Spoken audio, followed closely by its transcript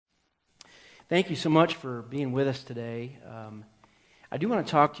Thank you so much for being with us today. I do want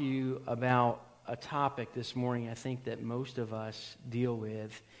to talk to you about a topic this morning I think that most of us deal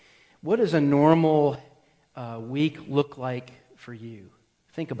with. What does a normal week look like for you?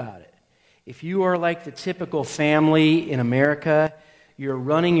 Think about it. If you are like the typical family in America, you're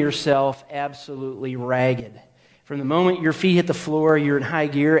running yourself absolutely ragged. From the moment your feet hit the floor, you're in high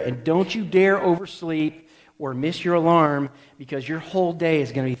gear, and don't you dare oversleep or miss your alarm, because your whole day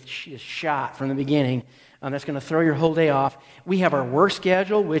is going to be shot from the beginning. That's going to throw your whole day off. We have our work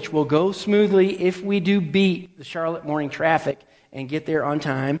schedule, which will go smoothly if we do beat the Charlotte morning traffic and get there on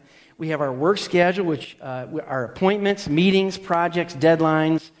time. We have our work schedule, which our appointments, meetings, projects,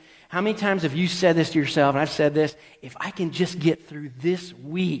 deadlines. How many times have you said this to yourself, and I've said this, if I can just get through this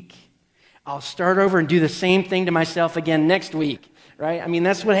week, I'll start over and do the same thing to myself again next week, right? I mean,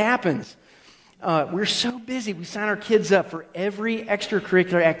 that's what happens. We're so busy. We sign our kids up for every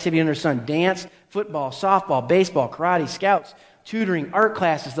extracurricular activity under the sun. Dance, football, softball, baseball, karate, scouts, tutoring, art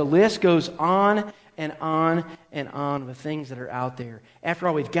classes. The list goes on and on and on with things that are out there. After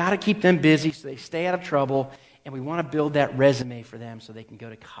all, we've got to keep them busy so they stay out of trouble, and we want to build that resume for them so they can go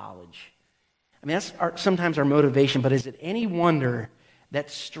to college. I mean, that's sometimes our motivation, but is it any wonder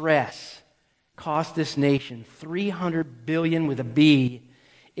that stress cost this nation $300 billion with a B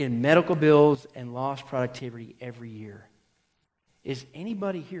in medical bills and lost productivity every year? Is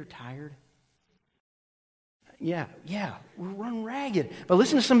anybody here tired? Yeah, we're run ragged. But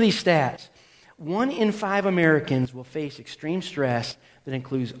listen to some of these stats. 1 in 5 Americans will face extreme stress that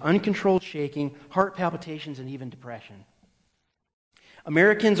includes uncontrolled shaking, heart palpitations, and even depression.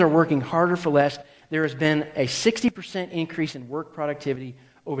 Americans are working harder for less. There has been a 60% increase in work productivity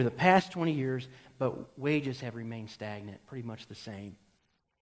over the past 20 years, but wages have remained stagnant, pretty much the same.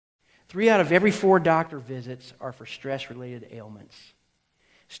 3 out of every 4 doctor visits are for stress-related ailments.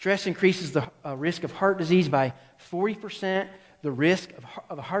 Stress increases the risk of heart disease by 40%, the risk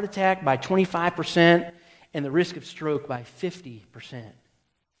of a heart attack by 25%, and the risk of stroke by 50%.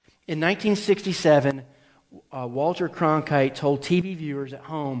 In 1967, Walter Cronkite told TV viewers at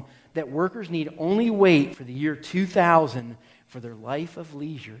home that workers need only wait for the year 2000 for their life of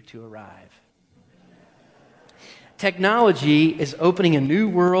leisure to arrive. Technology is opening a new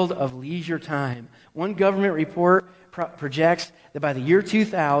world of leisure time. One government report projects that by the year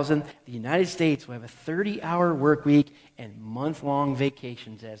 2000, the United States will have a 30-hour work week and month-long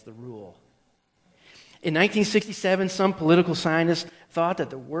vacations as the rule. In 1967, some political scientists thought that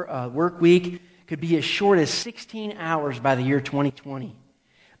the work week could be as short as 16 hours by the year 2020.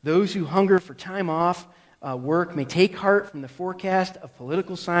 Those who hunger for time off work may take heart from the forecast of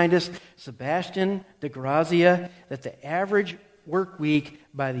political scientist Sebastian de Grazia that the average work week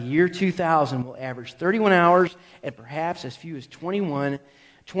by the year 2000 will average 31 hours and perhaps as few as 21.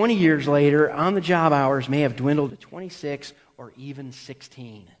 20 years later, on-the-job hours may have dwindled to 26 or even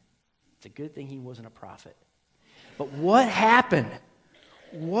 16. It's a good thing he wasn't a prophet. But what happened?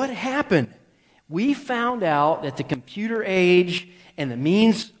 We found out that the computer age and the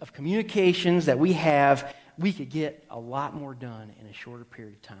means of communications that we have, we could get a lot more done in a shorter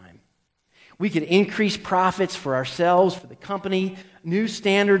period of time. We could increase profits for ourselves, for the company. New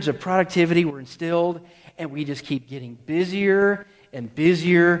standards of productivity were instilled, and we just keep getting busier and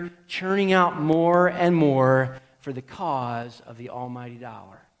busier, churning out more and more for the cause of the almighty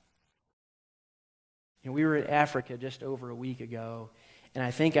dollar. You know, we were in Africa just over a week ago, and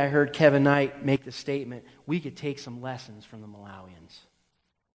I think I heard Kevin Knight make the statement, we could take some lessons from the Malawians.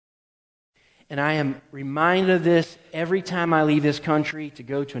 And I am reminded of this every time I leave this country to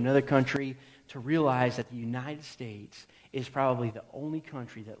go to another country, to realize that the United States is probably the only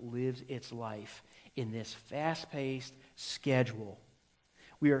country that lives its life in this fast-paced schedule.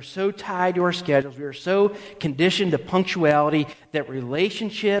 We are so tied to our schedules, we are so conditioned to punctuality that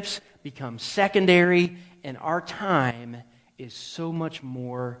relationships become secondary, and our time is so much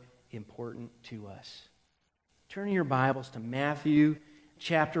more important to us. Turn your Bibles to Matthew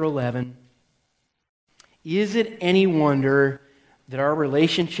chapter 11. Is it any wonder that our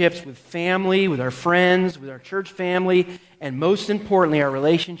relationships with family, with our friends, with our church family, and most importantly, our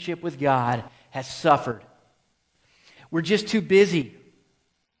relationship with God has suffered? We're just too busy.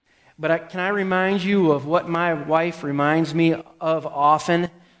 But can I remind you of what my wife reminds me of often?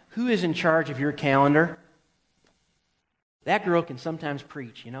 Who is in charge of your calendar? That girl can sometimes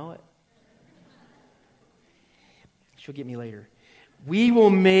preach, you know it? She'll get me later. We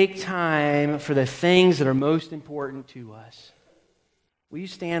will make time for the things that are most important to us. Will you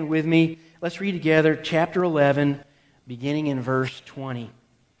stand with me? Let's read together chapter 11, beginning in verse 20. It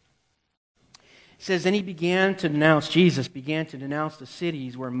It says, then Jesus began to denounce the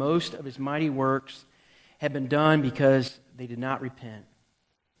cities where most of his mighty works had been done because they did not repent.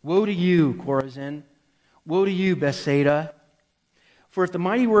 Woe to you, Chorazin! Woe to you, Bethsaida! For if the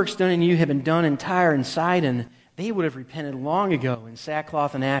mighty works done in you had been done in Tyre and Sidon, they would have repented long ago in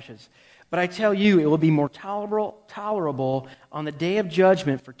sackcloth and ashes. But I tell you, it will be more tolerable on the day of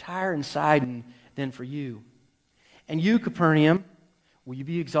judgment for Tyre and Sidon than for you. And you, Capernaum, will you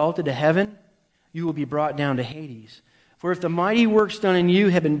be exalted to heaven? You will be brought down to Hades. For if the mighty works done in you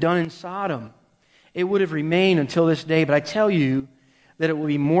had been done in Sodom, it would have remained until this day. But I tell you that it will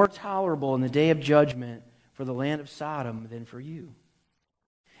be more tolerable in the day of judgment for the land of Sodom than for you.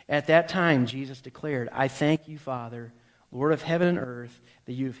 At that time, Jesus declared, I thank you, Father, Lord of heaven and earth,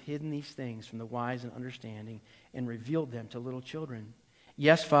 that you have hidden these things from the wise and understanding and revealed them to little children.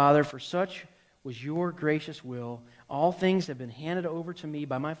 Yes, Father, for such was your gracious will. All things have been handed over to me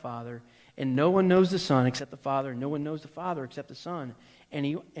by my Father, and no one knows the Son except the Father, and no one knows the Father except the Son,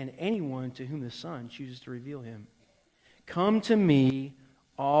 and anyone to whom the Son chooses to reveal him. Come to me,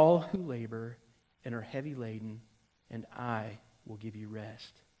 all who labor and are heavy laden, and I will give you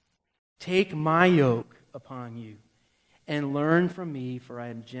rest. Take my yoke upon you, and learn from me, for I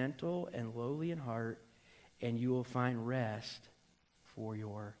am gentle and lowly in heart, and you will find rest for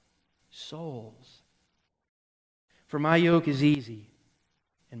your souls. For my yoke is easy,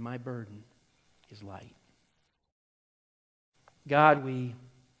 and my burden is light. God, we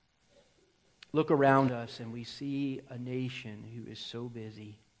look around us and we see a nation who is so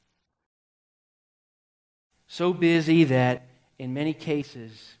busy. So busy that in many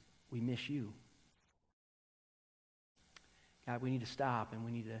cases we miss you. God, we need to stop and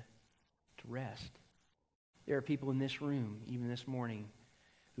we need to rest. There are people in this room, even this morning,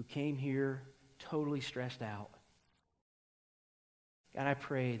 who came here totally stressed out. God, I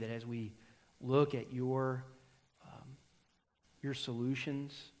pray that as we look at your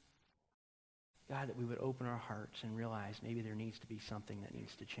solutions, God, that we would open our hearts and realize maybe there needs to be something that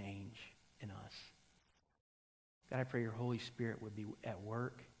needs to change in us. God, I pray your Holy Spirit would be at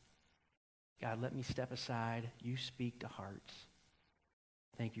work. God, let me step aside. You speak to hearts.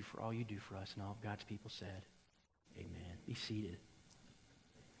 Thank you for all you do for us. And all of God's people said, amen. Be seated.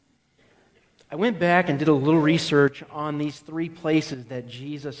 I went back and did a little research on these three places that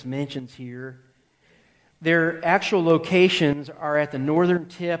Jesus mentions here. Their actual locations are at the northern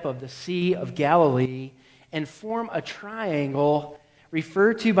tip of the Sea of Galilee and form a triangle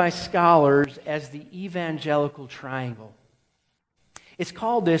referred to by scholars as the Evangelical Triangle. It's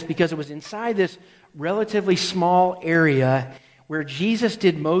called this because it was inside this relatively small area where Jesus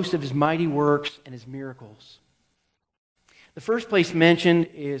did most of his mighty works and his miracles. The first place mentioned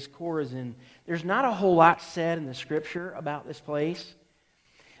is Chorazin. There's not a whole lot said in the Scripture about this place,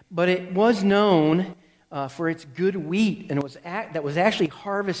 but it was known for its good wheat, and that was actually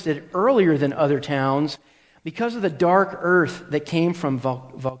harvested earlier than other towns because of the dark earth that came from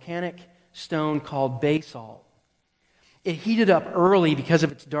volcanic stone called basalt. It heated up early because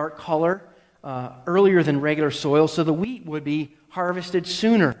of its dark color, earlier than regular soil, so the wheat would be harvested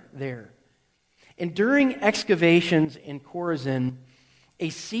sooner there. And during excavations in Chorazin, a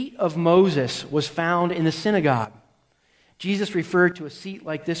seat of Moses was found in the synagogue. Jesus referred to a seat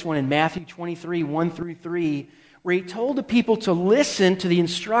like this one in Matthew 23, 1 through 3, where he told the people to listen to the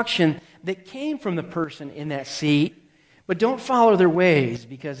instruction that came from the person in that seat, but don't follow their ways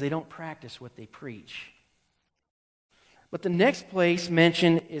because they don't practice what they preach. But the next place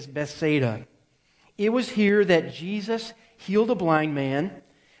mentioned is Bethsaida. It was here that Jesus healed a blind man.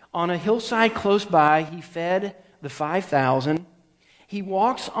 On a hillside close by, he fed the 5,000. He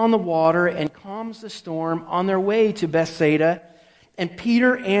walks on the water and calms the storm on their way to Bethsaida. And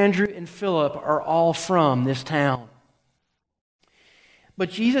Peter, Andrew, and Philip are all from this town. But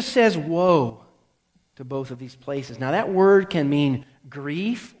Jesus says, woe to both of these places. Now that word can mean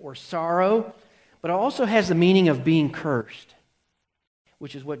grief or sorrow, but it also has the meaning of being cursed,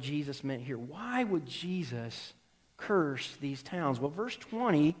 which is what Jesus meant here. Why would Jesus curse these towns? Well, verse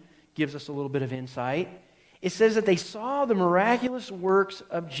 20 gives us a little bit of insight. It says that they saw the miraculous works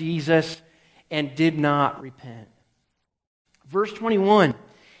of Jesus and did not repent. Verse 21,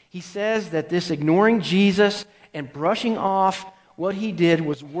 he says that this ignoring Jesus and brushing off what he did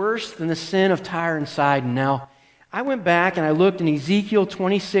was worse than the sin of Tyre and Sidon. Now, I went back and I looked in Ezekiel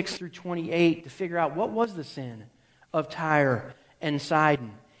 26 through 28 to figure out what was the sin of Tyre and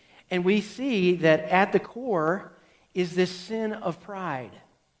Sidon. And we see that at the core is this sin of pride.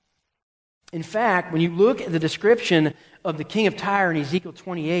 In fact, when you look at the description of the king of Tyre in Ezekiel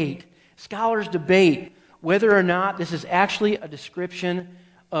 28, scholars debate whether or not this is actually a description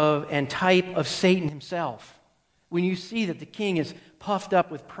and type of Satan himself. When you see that the king is puffed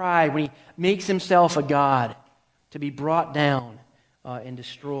up with pride, when he makes himself a god to be brought down and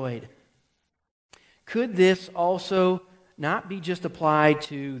destroyed. Could this also not be just applied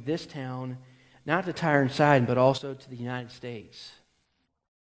to this town, not to Tyre and Sidon, but also to the United States?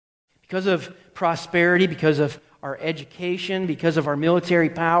 Because of prosperity, because of our education, because of our military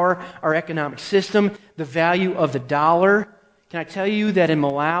power, our economic system, the value of the dollar. Can I tell you that in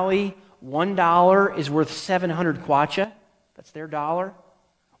Malawi, $1 is worth 700 kwacha? That's their dollar.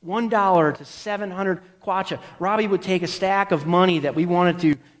 $1 to 700 kwacha. Robbie would take a stack of money that we wanted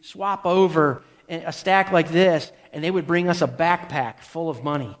to swap over, a stack like this, and they would bring us a backpack full of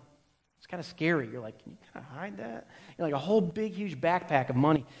money. It's kind of scary. You're like, can you kind of hide that? You're like a whole big, huge backpack of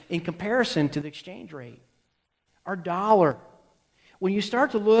money in comparison to the exchange rate. Our dollar. When you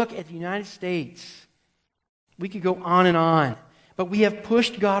start to look at the United States, we could go on and on, but we have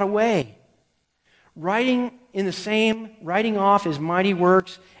pushed God away. Writing off His mighty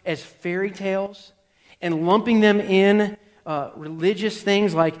works as fairy tales and lumping them in religious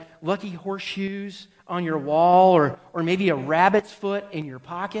things like lucky horseshoes on your wall or maybe a rabbit's foot in your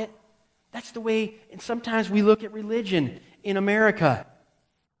pocket. That's the way, and sometimes we look at religion in America.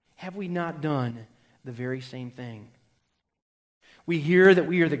 Have we not done the very same thing? We hear that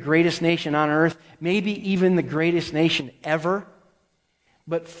we are the greatest nation on earth, maybe even the greatest nation ever,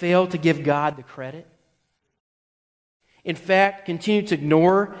 but fail to give God the credit. In fact, continue to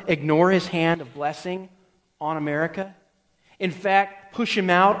ignore His hand of blessing on America. In fact, push Him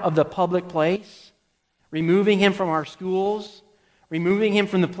out of the public place, removing Him from our schools, removing Him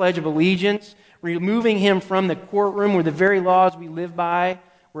from the Pledge of Allegiance, removing Him from the courtroom where the very laws we live by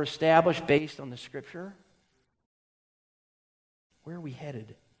were established based on the Scripture. Where are we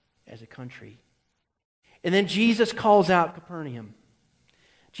headed as a country? And then Jesus calls out Capernaum.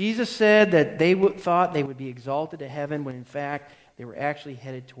 Jesus said that they thought they would be exalted to heaven when in fact they were actually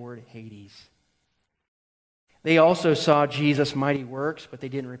headed toward Hades. They also saw Jesus' mighty works, but they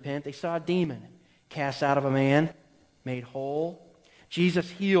didn't repent. They saw a demon cast out of a man, made whole. Jesus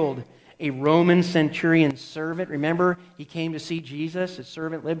healed a Roman centurion's servant. Remember, he came to see Jesus. His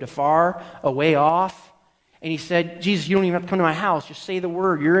servant lived afar, a way off. And he said, Jesus, you don't even have to come to my house. Just say the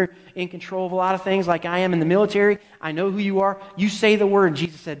word. You're in control of a lot of things like I am in the military. I know who you are. You say the word. And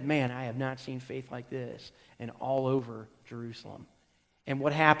Jesus said, man, I have not seen faith like this. And all over Jerusalem. And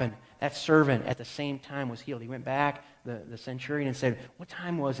what happened? That servant at the same time was healed. He went back, the centurion, and said, what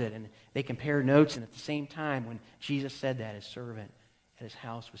time was it? And they compared notes. And at the same time, when Jesus said that, his servant at his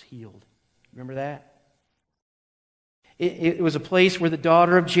house was healed. Remember that? It was a place where the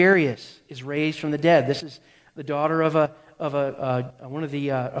daughter of Jairus is raised from the dead. This is the daughter of one of the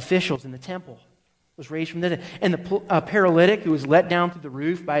officials in the temple. Was raised from the dead. And the paralytic who was let down through the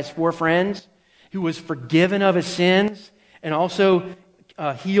roof by his 4 friends, who was forgiven of his sins, and also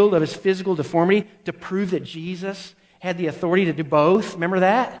healed of his physical deformity to prove that Jesus had the authority to do both. Remember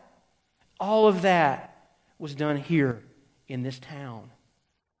that? All of that was done here in this town.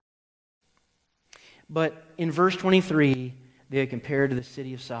 But in verse 23, they are compared to the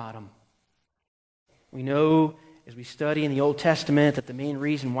city of Sodom. We know, as we study in the Old Testament, that the main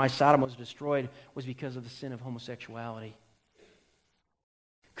reason why Sodom was destroyed was because of the sin of homosexuality.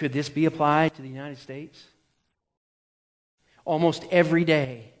 Could this be applied to the United States? Almost every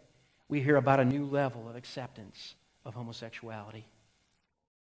day, we hear about a new level of acceptance of homosexuality.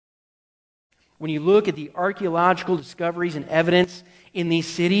 When you look at the archaeological discoveries and evidence in these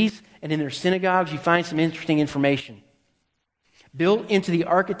cities and in their synagogues, you find some interesting information. Built into the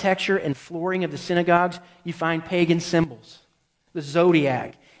architecture and flooring of the synagogues, you find pagan symbols. The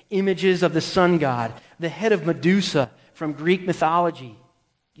zodiac, images of the sun god, the head of Medusa from Greek mythology.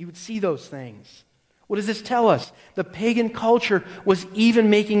 You would see those things. What does this tell us? The pagan culture was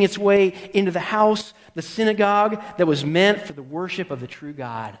even making its way into the house, the synagogue that was meant for the worship of the true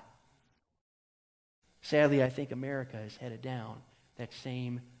God. Sadly, I think America is headed down that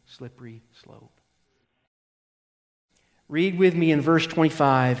same slippery slope. Read with me in verse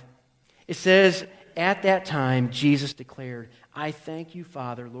 25. It says, at that time, Jesus declared, I thank you,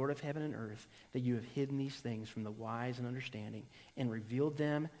 Father, Lord of heaven and earth, that you have hidden these things from the wise and understanding and revealed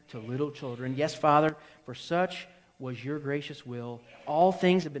them to little children. Yes, Father, for such was your gracious will. All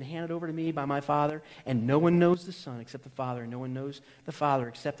things have been handed over to me by my Father, and no one knows the Son except the Father, and no one knows the Father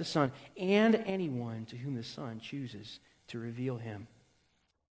except the Son, and anyone to whom the Son chooses to reveal him.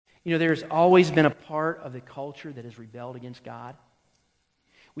 You know, there's always been a part of the culture that has rebelled against God.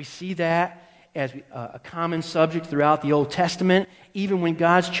 We see that as a common subject throughout the Old Testament, even when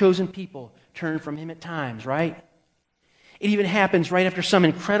God's chosen people turn from Him at times, right? It even happens right after some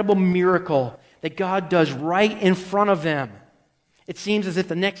incredible miracle that God does right in front of them. It seems as if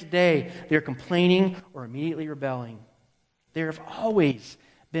the next day they're complaining or immediately rebelling. There have always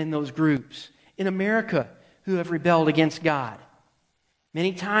been those groups in America who have rebelled against God.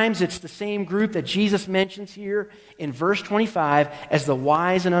 Many times it's the same group that Jesus mentions here in verse 25 as the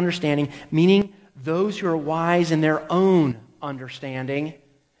wise and understanding, meaning those who are wise in their own understanding,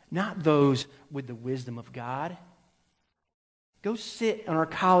 not those with the wisdom of God. Go sit on our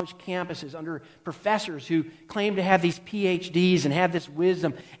college campuses under professors who claim to have these PhDs and have this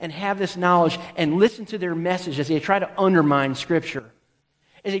wisdom and have this knowledge, and listen to their message as they try to undermine Scripture,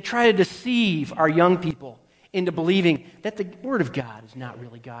 as they try to deceive our young people into believing that the Word of God is not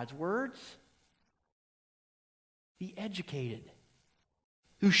really God's words. The educated,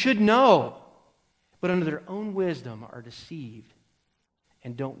 who should know, but under their own wisdom are deceived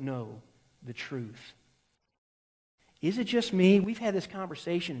and don't know the truth. Is it just me? We've had this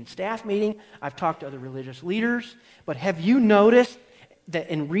conversation in staff meeting. I've talked to other religious leaders. But have you noticed that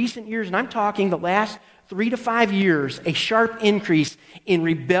in recent years, and I'm talking the last 3 to 5 years, a sharp increase in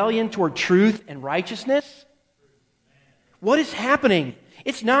rebellion toward truth and righteousness? What is happening?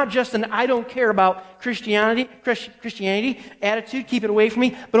 It's not just an I don't care about Christianity attitude, keep it away from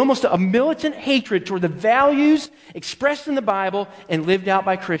me, but almost a militant hatred toward the values expressed in the Bible and lived out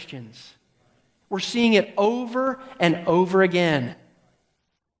by Christians. We're seeing it over and over again.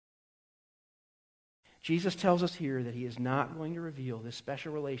 Jesus tells us here that he is not going to reveal this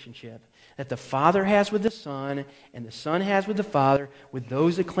special relationship that the Father has with the Son and the Son has with the Father, with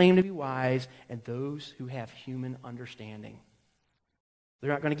those that claim to be wise and those who have human understanding.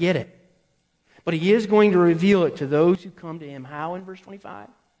 They're not going to get it. But he is going to reveal it to those who come to him. How in verse 25?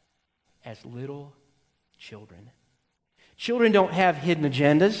 As little children. Children don't have hidden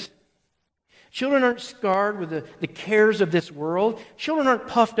agendas. Children aren't scarred with the cares of this world. Children aren't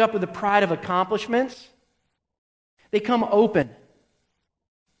puffed up with the pride of accomplishments. They come open,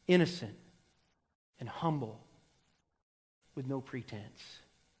 innocent, and humble, with no pretense.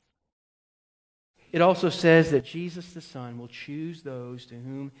 It also says that Jesus the Son will choose those to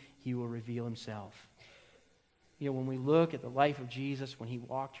whom he will reveal himself. You know, when we look at the life of Jesus when he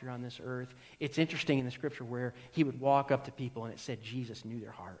walked here on this earth, it's interesting in the Scripture where he would walk up to people and it said Jesus knew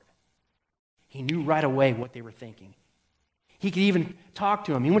their heart. He knew right away what they were thinking. He could even talk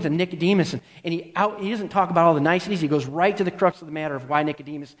to him. He went to Nicodemus, and he doesn't talk about all the niceties. He goes right to the crux of the matter of why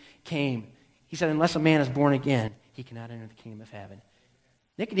Nicodemus came. He said, unless a man is born again, he cannot enter the kingdom of heaven.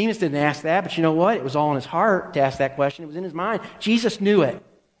 Nicodemus didn't ask that, but you know what? It was all in his heart to ask that question. It was in his mind. Jesus knew it.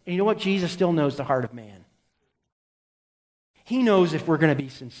 And you know what? Jesus still knows the heart of man. He knows if we're going to be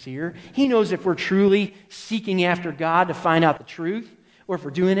sincere. He knows if we're truly seeking after God to find out the truth, or if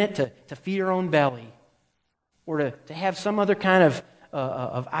we're doing it to feed our own belly, or to have some other kind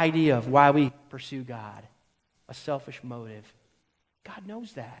of idea of why we pursue God, a selfish motive. God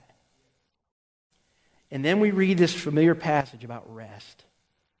knows that. And then we read this familiar passage about rest.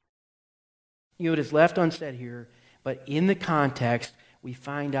 You know, it is left unsaid here, but in the context, we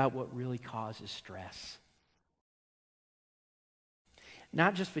find out what really causes stress.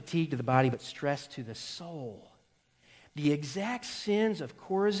 Not just fatigue to the body, but stress to the soul. The exact sins of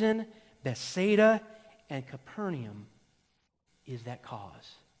Chorazin, Bethsaida, and Capernaum is that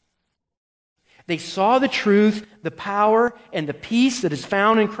cause. They saw the truth, the power, and the peace that is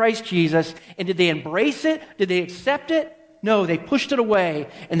found in Christ Jesus, and did they embrace it? Did they accept it? No, they pushed it away,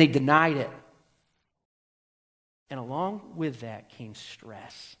 and they denied it. And along with that came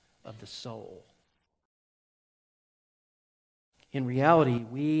stress of the soul. In reality,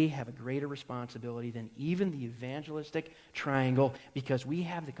 we have a greater responsibility than even the evangelistic triangle because we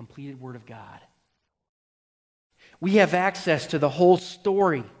have the completed Word of God. We have access to the whole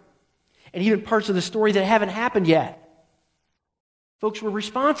story and even parts of the story that haven't happened yet. Folks, we're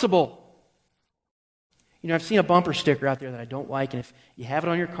responsible. You know, I've seen a bumper sticker out there that I don't like, and if you have it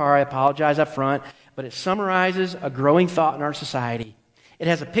on your car, I apologize up front, but it summarizes a growing thought in our society. It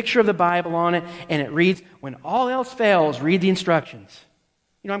has a picture of the Bible on it, and it reads, when all else fails, read the instructions.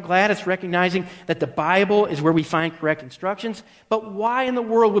 You know, I'm glad it's recognizing that the Bible is where we find correct instructions, but why in the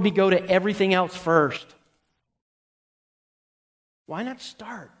world would we go to everything else first? Why not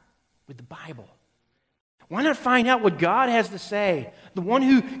start with the Bible? Why not find out what God has to say, the one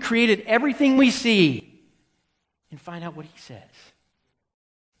who created everything we see, and find out what he says?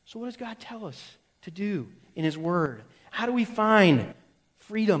 So what does God tell us to do in his Word? How do we find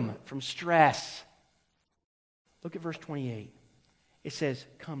freedom from stress? Look at verse 28. It says,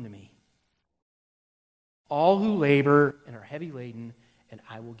 come to me, all who labor and are heavy laden, and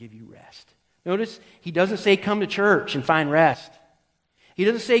I will give you rest. Notice he doesn't say come to church and find rest. He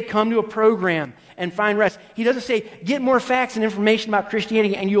doesn't say come to a program and find rest. He doesn't say get more facts and information about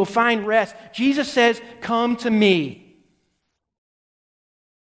Christianity and you'll find rest. Jesus says come to me.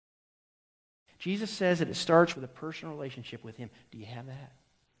 Jesus says that it starts with a personal relationship with him. Do you have that?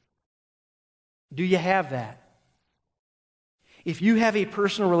 Do you have that? If you have a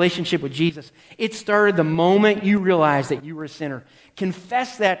personal relationship with Jesus, it started the moment you realized that you were a sinner.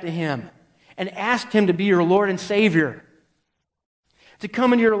 Confess that to him and ask him to be your Lord and Savior, to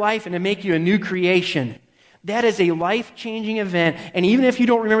come into your life and to make you a new creation. That is a life-changing event. And even if you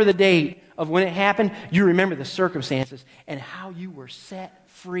don't remember the date of when it happened, you remember the circumstances and how you were set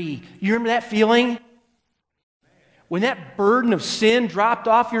free. You remember that feeling? When that burden of sin dropped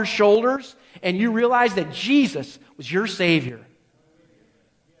off your shoulders and you realized that Jesus was your Savior.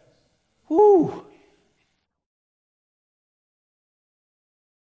 Woo!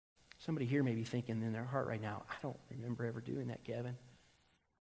 Somebody here may be thinking in their heart right now, I don't remember ever doing that, Kevin.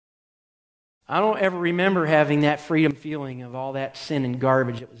 I don't ever remember having that freedom feeling of all that sin and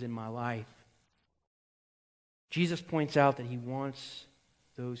garbage that was in my life. Jesus points out that he wants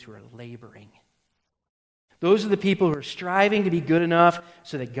those who are laboring. Those are the people who are striving to be good enough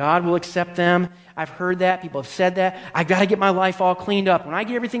so that God will accept them. I've heard that. People have said that. I've got to get my life all cleaned up. When I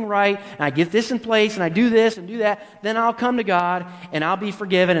get everything right and I get this in place and I do this and do that, then I'll come to God and I'll be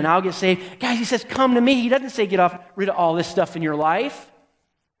forgiven and I'll get saved. Guys, he says, come to me. He doesn't say get rid of all this stuff in your life.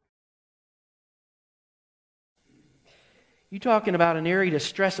 You're talking about an area to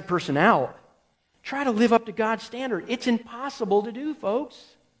stress a person out. Try to live up to God's standard. It's impossible to do, folks.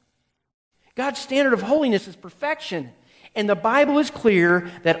 God's standard of holiness is perfection. And the Bible is clear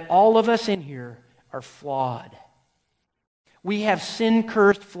that all of us in here are flawed. We have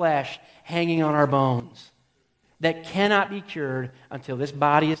sin-cursed flesh hanging on our bones that cannot be cured until this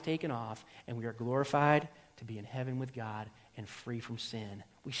body is taken off and we are glorified to be in heaven with God and free from sin.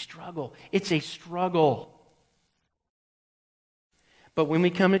 We struggle. It's a struggle. But when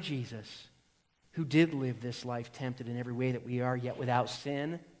we come to Jesus, who did live this life tempted in every way that we are, yet without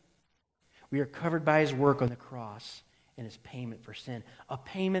sin, we are covered by his work on the cross and his payment for sin, a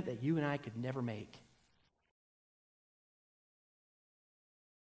payment that you and I could never make.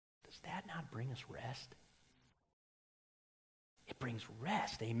 Does that not bring us rest? It brings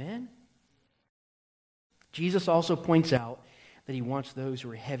rest, amen? Jesus also points out that he wants those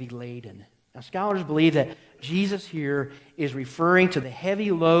who are heavy laden. Now, scholars believe that Jesus here is referring to the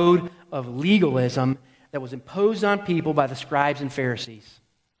heavy load of legalism that was imposed on people by the scribes and Pharisees.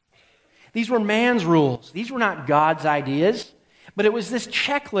 These were man's rules. These were not God's ideas. But it was this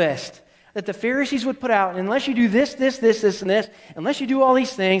checklist that the Pharisees would put out. And unless you do this, and this, unless you do all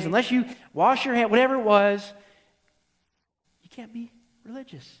these things, unless you wash your hands, whatever it was, you can't be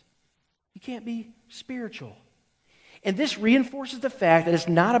religious. You can't be spiritual. And this reinforces the fact that it's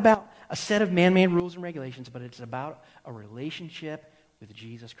not about a set of man-made rules and regulations, but it's about a relationship with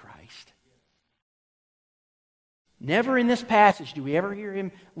Jesus Christ. Never in this passage do we ever hear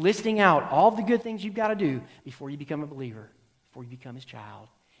him listing out all the good things you've got to do before you become a believer, before you become his child.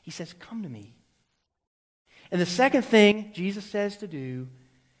 He says, come to me. And the second thing Jesus says to do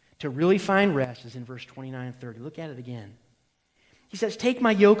to really find rest is in verse 29 and 30. Look at it again. He says, take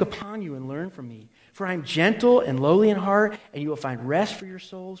my yoke upon you and learn from me, for I am gentle and lowly in heart, and you will find rest for your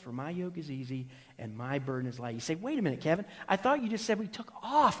souls, for my yoke is easy and my burden is light. You say, wait a minute, Kevin. I thought you just said we took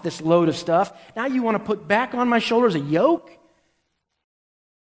off this load of stuff. Now you want to put back on my shoulders a yoke?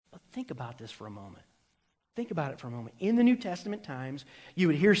 But think about this for a moment. Think about it for a moment. In the New Testament times, you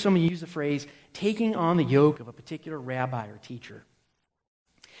would hear someone use the phrase, taking on the yoke of a particular rabbi or teacher.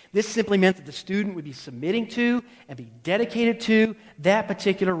 This simply meant that the student would be submitting to and be dedicated to that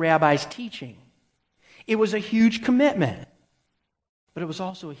particular rabbi's teaching. It was a huge commitment, but it was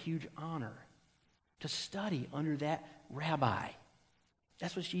also a huge honor to study under that rabbi.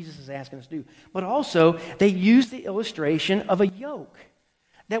 That's what Jesus is asking us to do. But also, they used the illustration of a yoke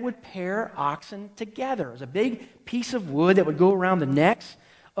that would pair oxen together. It was a big piece of wood that would go around the necks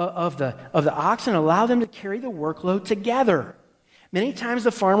of the oxen and allow them to carry the workload together. Many times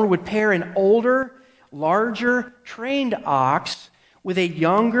the farmer would pair an older, larger, trained ox with a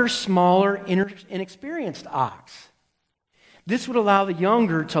younger, smaller, inexperienced ox. This would allow the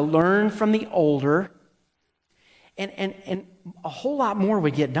younger to learn from the older, and a whole lot more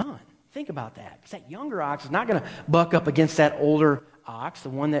would get done. Think about that. Because that younger ox is not going to buck up against that older ox, the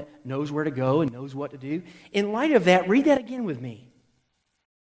one that knows where to go and knows what to do. In light of that, read that again with me.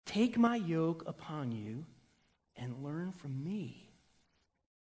 Take my yoke upon you and learn from me.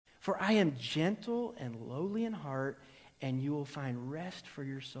 For I am gentle and lowly in heart, and you will find rest for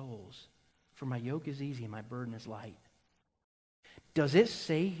your souls. For my yoke is easy and my burden is light. Does it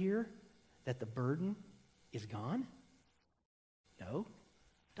say here that the burden is gone? No.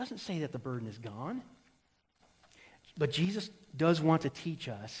 It doesn't say that the burden is gone. But Jesus does want to teach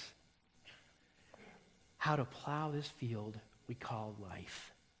us how to plow this field we call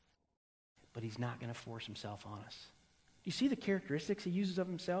life. But he's not going to force himself on us. You see the characteristics he uses of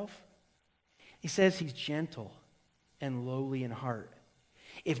himself? He says he's gentle and lowly in heart.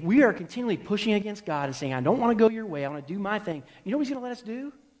 If we are continually pushing against God and saying, I don't want to go your way, I want to do my thing, you know what he's going to let us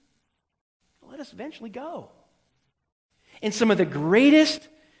do? He'll let us eventually go. And some of the greatest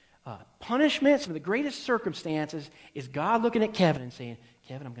punishment, some of the greatest circumstances is God looking at Kevin and saying,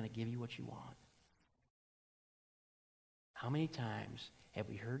 Kevin, I'm going to give you what you want. How many times have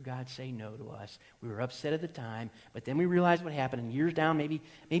we heard God say no to us? We were upset at the time, but then we realized what happened, and years down, maybe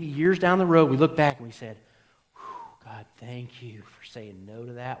years down the road, we look back and we said, God, thank you for saying no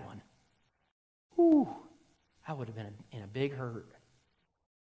to that one. Whew, I would have been in a big hurt.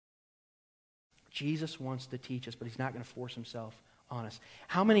 Jesus wants to teach us, but he's not going to force himself on us.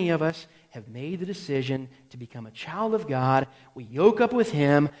 How many of us have made the decision to become a child of God? We yoke up with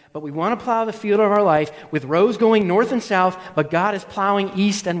him, but we want to plow the field of our life with rows going north and south, but God is plowing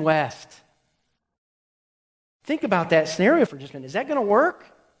east and west. Think about that scenario for just a minute. Is that going to work?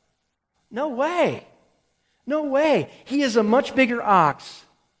 No way. No way. He is a much bigger ox,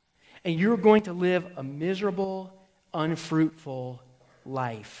 and you're going to live a miserable, unfruitful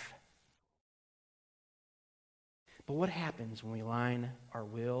life. But what happens when we align our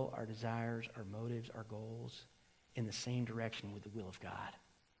will, our desires, our motives, our goals in the same direction with the will of God?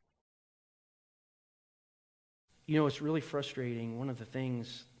 You know, it's really frustrating. One of the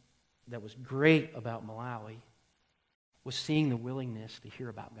things that was great about Malawi was seeing the willingness to hear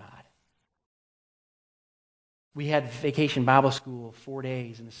about God. We had Vacation Bible School 4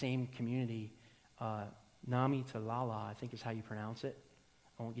 days in the same community. Nami Talala, I think is how you pronounce it.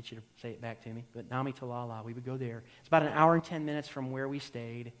 I won't get you to say it back to me, but Nami Talala, we would go there. It's about an hour and 10 minutes from where we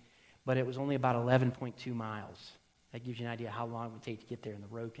stayed, but it was only about 11.2 miles. That gives you an idea how long it would take to get there in the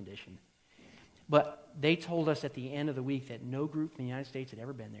road condition. But they told us at the end of the week that no group from the United States had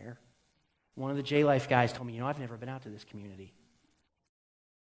ever been there. One of the J-Life guys told me, I've never been out to this community.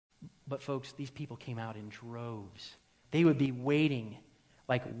 But folks, these people came out in droves. They would be waiting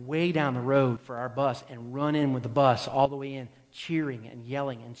like way down the road for our bus and run in with the bus all the way in, cheering and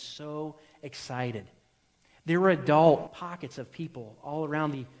yelling and so excited. There were adult pockets of people all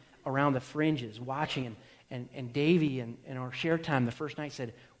around the fringes watching, and Davey and our share time the first night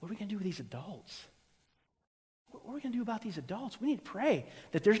said, what are we going to do with these adults? What are we going to do about these adults? We need to pray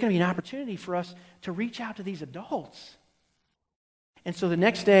that there's going to be an opportunity for us to reach out to these adults. And so the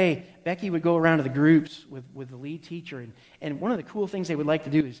next day, Becky would go around to the groups with the lead teacher. And one of the cool things they would like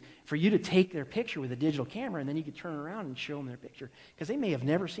to do is for you to take their picture with a digital camera, and then you could turn around and show them their picture. Because they may have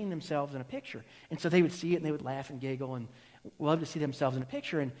never seen themselves in a picture. And so they would see it, and they would laugh and giggle and love to see themselves in a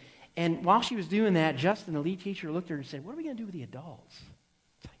picture. And while she was doing that, Justin, the lead teacher, looked at her and said, what are we going to do with the adults?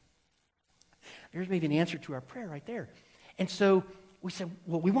 There's maybe an answer to our prayer right there. And so we said,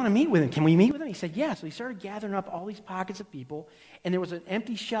 well, we want to meet with him. Can we meet with him? He said, yeah. So he started gathering up all these pockets of people, and there was an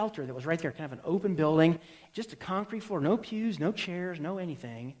empty shelter that was right there, kind of an open building, just a concrete floor, no pews, no chairs, no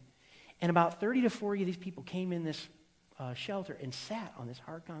anything. And about 30 to 40 of these people came in this shelter and sat on this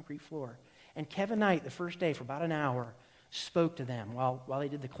hard concrete floor. And Kevin Knight, the first day, for about an hour, spoke to them while they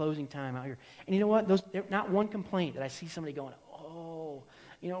did the closing time out here. And you know what? Not one complaint that I see somebody going,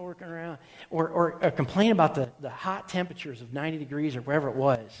 working around, or complain about the hot temperatures of 90 degrees or wherever it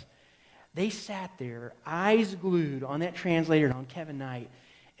was. They sat there, eyes glued on that translator and on Kevin Knight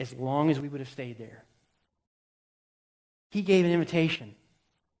as long as we would have stayed there. He gave an invitation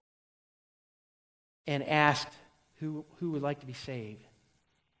and asked who would like to be saved.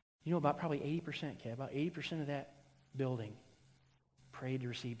 You know, about probably 80%, Kev, about 80% of that building prayed to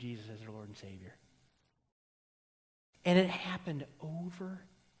receive Jesus as their Lord and Savior. And it happened over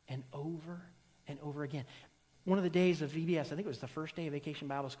and over and over again. One of the days of VBS, I think it was the first day of Vacation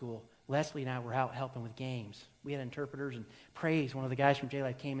Bible School, Leslie and I were out helping with games. We had interpreters, and Praise, one of the guys from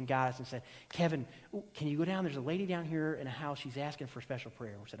J-Life, came and got us and said, Kevin, can you go down? There's a lady down here in a house. She's asking for special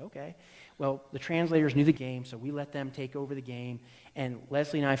prayer. We said, okay. Well, the translators knew the game, so we let them take over the game. And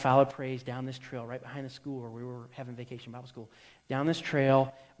Leslie and I followed Praise down this trail right behind the school where we were having Vacation Bible School. Down this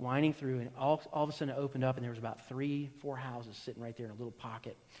trail, winding through, and all of a sudden it opened up, and there was about 3-4 houses sitting right there in a little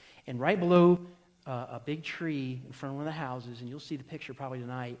pocket. And right below a big tree in front of one of the houses, and you'll see the picture probably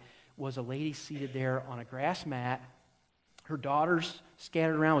tonight, was a lady seated there on a grass mat. Her daughters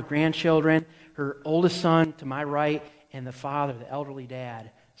scattered around with grandchildren, her oldest son to my right, and the father, the elderly dad,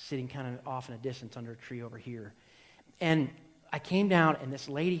 sitting kind of off in a distance under a tree over here. And I came down, and this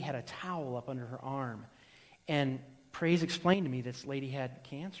lady had a towel up under her arm. And Praise explained to me this lady had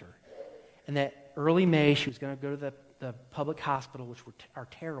cancer. And that early May, she was going to go to the public hospital, which are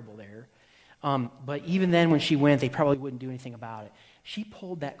terrible there. But even then, when she went, they probably wouldn't do anything about it. She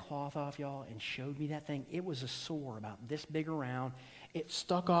pulled that cloth off, y'all, and showed me that thing. It was a sore about this big around. It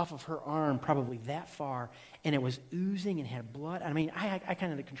stuck off of her arm probably that far, and it was oozing and had blood. I mean, I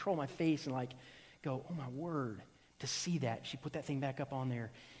kind of had to control my face and like go, oh my word, to see that. She put that thing back up on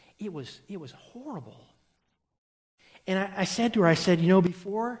there. It was horrible. And I said to her, I said,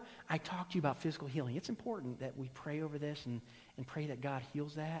 before I talk to you about physical healing, it's important that we pray over this and pray that God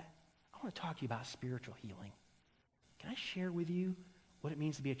heals that. I want to talk to you about spiritual healing. Can I share with you what it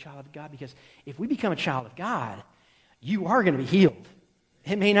means to be a child of God? Because if we become a child of God, you are going to be healed.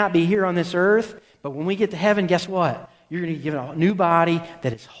 It may not be here on this earth, but when we get to heaven, guess what? You're going to be given a new body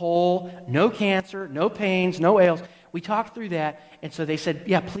that is whole, no cancer, no pains, no ails. We talked through that, and so they said,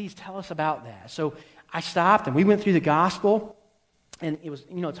 yeah, please tell us about that. So I stopped, and we went through the gospel, and it was,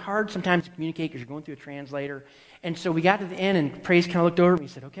 it's hard sometimes to communicate because you're going through a translator. And so we got to the end, and Praise kind of looked over at me and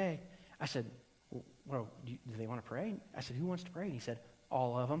he said, okay. I said, well, do they want to pray? I said, who wants to pray? And he said,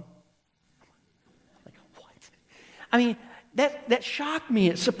 all of them. Like, what? I mean, that shocked me.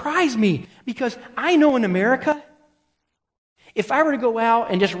 It surprised me because I know in America, if I were to go out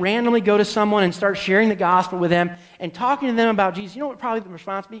and just randomly go to someone and start sharing the gospel with them and talking to them about Jesus, you know what probably the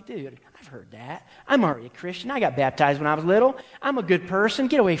response would be? Dude, I've heard that. I'm already a Christian. I got baptized when I was little. I'm a good person.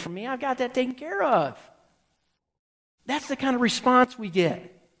 Get away from me. I've got that taken care of. That's the kind of response we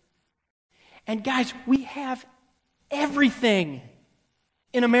get. And guys, we have everything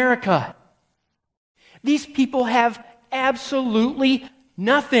in America. These people have absolutely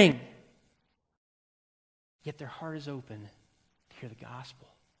nothing. Yet their heart is open to hear the gospel.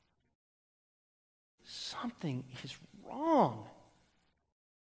 Something is wrong.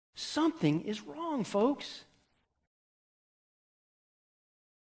 Something is wrong, folks.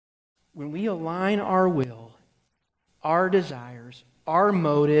 When we align our will, our desires, our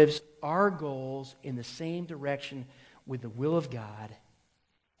motives, our goals in the same direction with the will of God,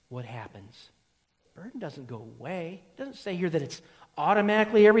 what happens? Burden doesn't go away. It doesn't say here that it's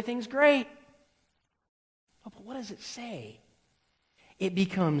automatically everything's great. Oh, but what does it say? It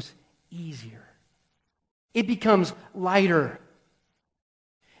becomes easier. It becomes lighter.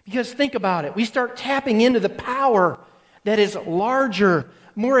 Because think about it. We start tapping into the power that is larger,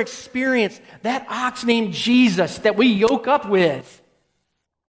 more experienced. That ox named Jesus that we yoke up with.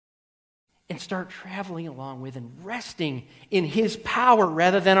 And start traveling along with and resting in His power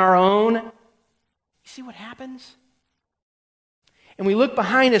rather than our own. You see what happens? And we look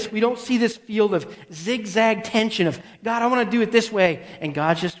behind us, we don't see this field of zigzag tension of, God, I want to do it this way. And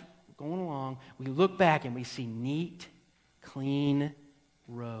God's just going along. We look back and we see neat, clean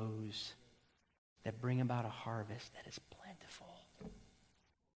rows that bring about a harvest that is plentiful.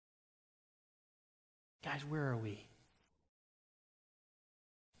 Guys, where are we?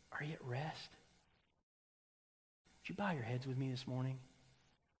 Are you at rest? Would you bow your heads with me this morning?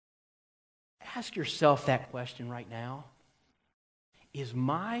 Ask yourself that question right now. Is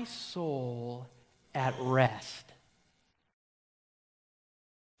my soul at rest?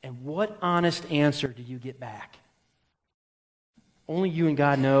 And what honest answer do you get back? Only you and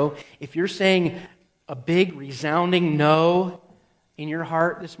God know. If you're saying a big, resounding no in your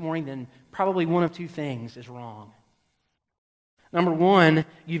heart this morning, then probably one of two things is wrong. Number one,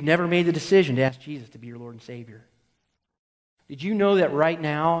 you've never made the decision to ask Jesus to be your Lord and Savior. Did you know that right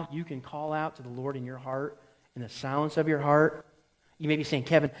now you can call out to the Lord in your heart, in the silence of your heart? You may be saying,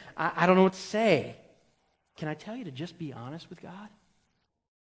 Kevin, I don't know what to say. Can I tell you to just be honest with God?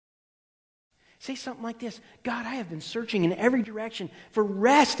 Say something like this: God, I have been searching in every direction for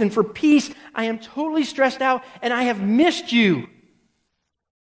rest and for peace. I am totally stressed out and I have missed you.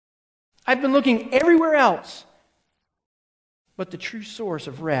 I've been looking everywhere else but the true source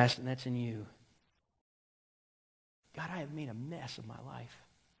of rest, and that's in you. God, I have made a mess of my life.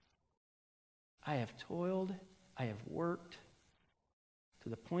 I have toiled, I have worked to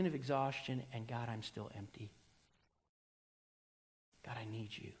the point of exhaustion, and God, I'm still empty. God, I need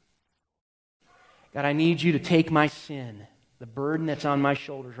you. God, I need you to take my sin, the burden that's on my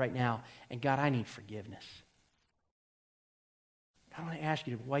shoulders right now, and God, I need forgiveness. I want to ask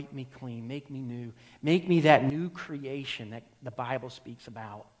you to wipe me clean, make me new, make me that new creation that the Bible speaks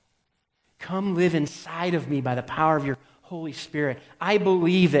about. Come live inside of me by the power of your Holy Spirit. I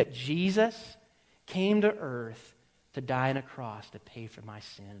believe that Jesus came to earth to die on a cross to pay for my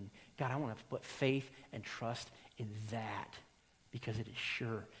sin. God, I want to put faith and trust in that because it is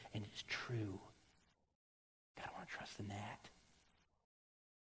sure and it is true. God, I want to trust in that.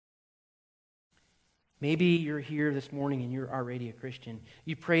 Maybe you're here this morning and you're already a Christian.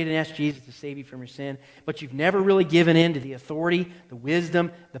 You prayed and asked Jesus to save you from your sin, but you've never really given in to the authority, the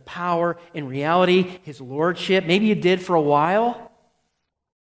wisdom, the power, in reality, His Lordship. Maybe you did for a while,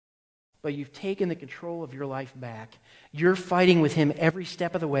 but you've taken the control of your life back. You're fighting with Him every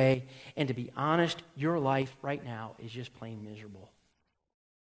step of the way, and to be honest, your life right now is just plain miserable.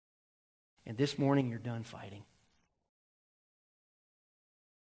 And this morning, you're done fighting.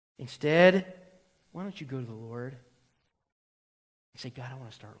 Instead, why don't you go to the Lord and say, God, I want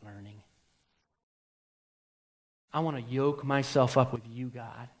to start learning. I want to yoke myself up with you,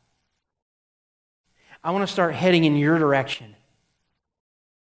 God. I want to start heading in your direction.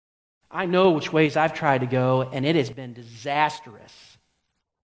 I know which ways I've tried to go, and it has been disastrous.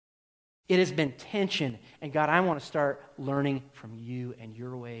 It has been tension. And God, I want to start learning from you and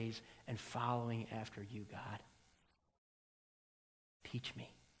your ways and following after you, God. Teach me.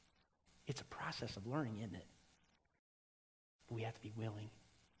 It's a process of learning, isn't it? But we have to be willing.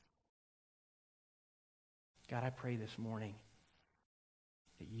 God, I pray this morning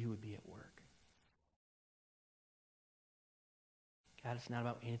that you would be at work. God, it's not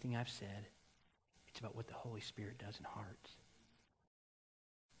about anything I've said. It's about what the Holy Spirit does in hearts.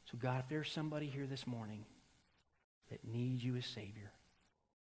 So God, if there's somebody here this morning that needs you as Savior,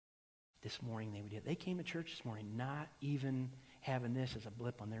 this morning they would do it. They came to church this morning not even having this as a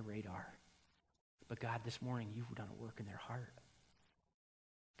blip on their radar. But God, this morning you've done a work in their heart.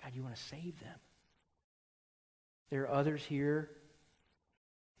 God, you want to save them. There are others here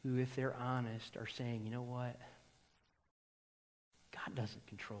who, if they're honest, are saying, you know what? God doesn't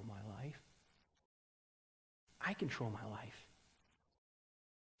control my life. I control my life.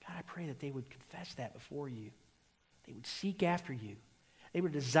 God, I pray that they would confess that before you. They would seek after you. They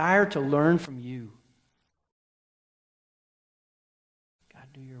would desire to learn from you. God,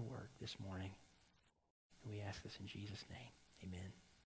 do your work this morning. And we ask this in Jesus' name. Amen.